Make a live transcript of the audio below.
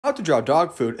How to draw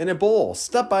dog food in a bowl,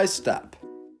 step by step.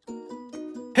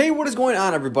 Hey, what is going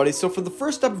on everybody? So for the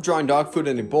first step of drawing dog food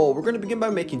in a bowl, we're going to begin by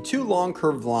making two long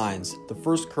curved lines. The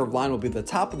first curved line will be the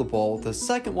top of the bowl, the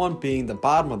second one being the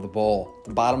bottom of the bowl.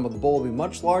 The bottom of the bowl will be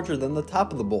much larger than the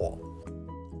top of the bowl.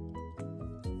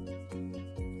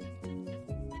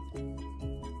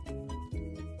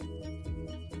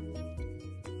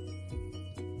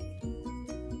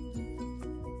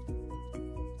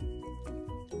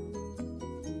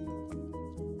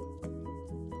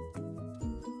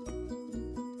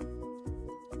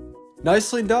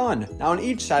 Nicely done! Now on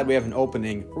each side we have an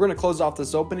opening. We're going to close off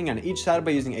this opening on each side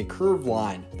by using a curved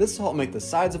line. This will help make the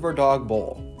sides of our dog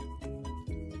bowl.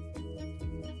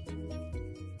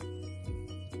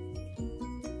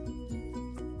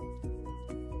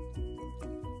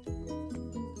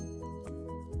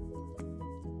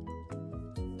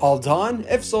 All done?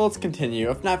 If so, let's continue.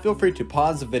 If not, feel free to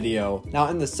pause the video. Now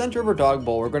in the center of our dog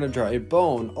bowl, we're going to draw a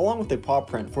bone along with a paw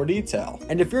print for detail.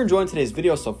 And if you're enjoying today's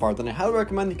video so far, then I highly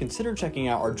recommend you consider checking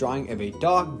out our drawing of a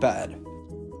dog bed.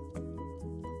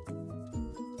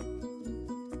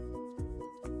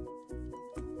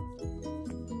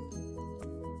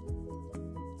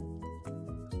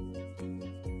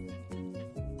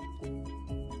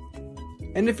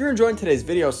 And if you're enjoying today's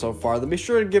video so far, then be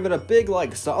sure to give it a big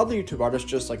like so other YouTube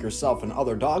artists just like yourself and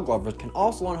other dog lovers can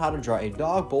also learn how to draw a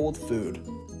dog bowl with food.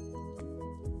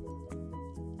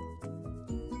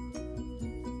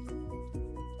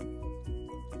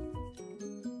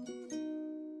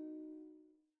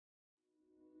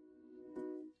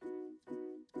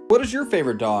 What is your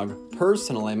favorite dog?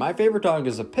 Personally, my favorite dog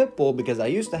is a pit bull because I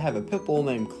used to have a pit bull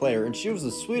named Claire and she was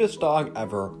the sweetest dog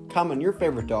ever. Comment your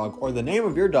favorite dog or the name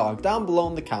of your dog down below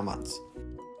in the comments.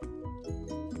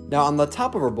 Now on the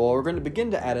top of our bowl, we're going to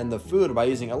begin to add in the food by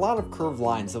using a lot of curved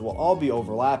lines that will all be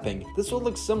overlapping. This will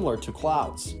look similar to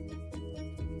clouds.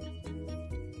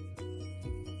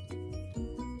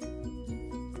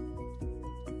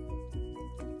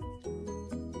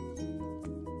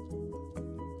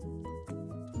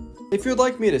 If you would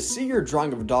like me to see your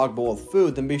drawing of a dog bowl with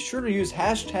food, then be sure to use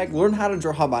hashtag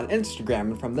LearnHowToDrawHub on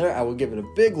Instagram, and from there I will give it a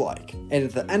big like. And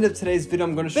at the end of today's video,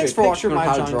 I'm going to show you a picture of my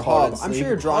drawing hub. I'm sure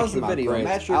your drawing came out great.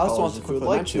 I also want to quickly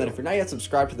mention that if you're not yet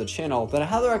subscribed to the channel, then I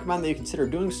highly recommend that you consider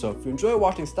doing so if you enjoy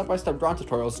watching step-by-step drawing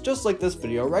tutorials just like this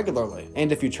video regularly.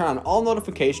 And if you turn on all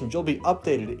notifications, you'll be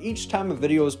updated each time a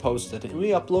video is posted, and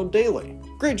we upload daily.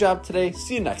 Great job today,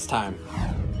 see you next time.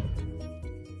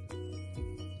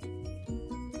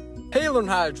 Hey Learn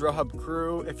How to Draw Hub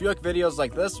crew, if you like videos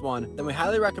like this one, then we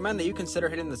highly recommend that you consider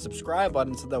hitting the subscribe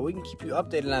button so that we can keep you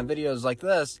updated on videos like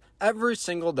this every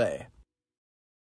single day.